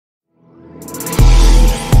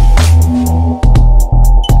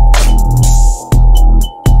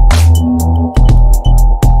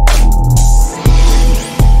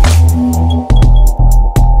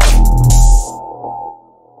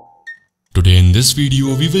In this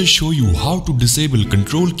video, we will show you how to disable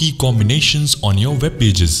control key combinations on your web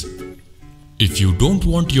pages. If you don't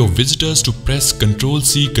want your visitors to press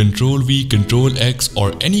Ctrl+C, Ctrl+V, Ctrl+X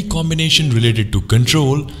or any combination related to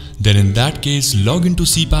control, then in that case log into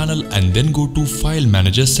cPanel and then go to File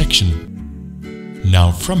Manager section.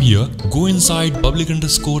 Now from here, go inside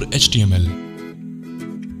public_HTML.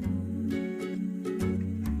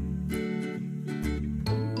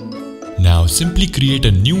 Now simply create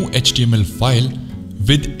a new HTML file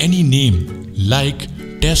with any name like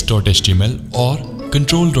test.html or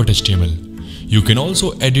control.html. You can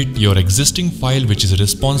also edit your existing file which is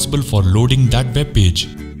responsible for loading that web page.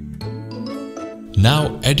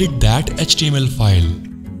 Now edit that HTML file.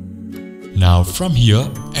 Now from here,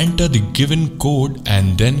 enter the given code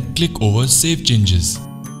and then click over Save Changes.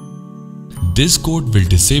 This code will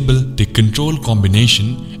disable the control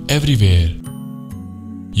combination everywhere.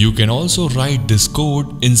 You can also write this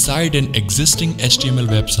code inside an existing HTML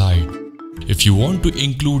website. If you want to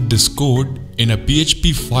include this code in a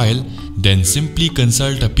PHP file, then simply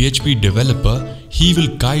consult a PHP developer. He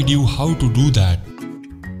will guide you how to do that.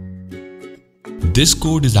 This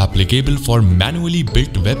code is applicable for manually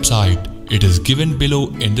built website. It is given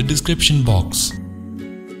below in the description box.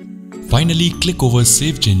 Finally, click over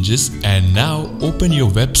Save Changes and now open your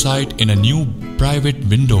website in a new private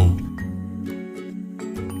window.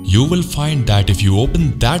 You will find that if you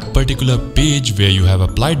open that particular page where you have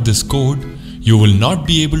applied this code, you will not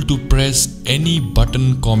be able to press any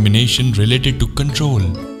button combination related to control.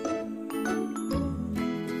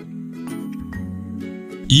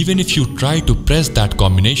 Even if you try to press that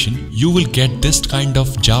combination, you will get this kind of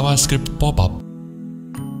JavaScript pop-up.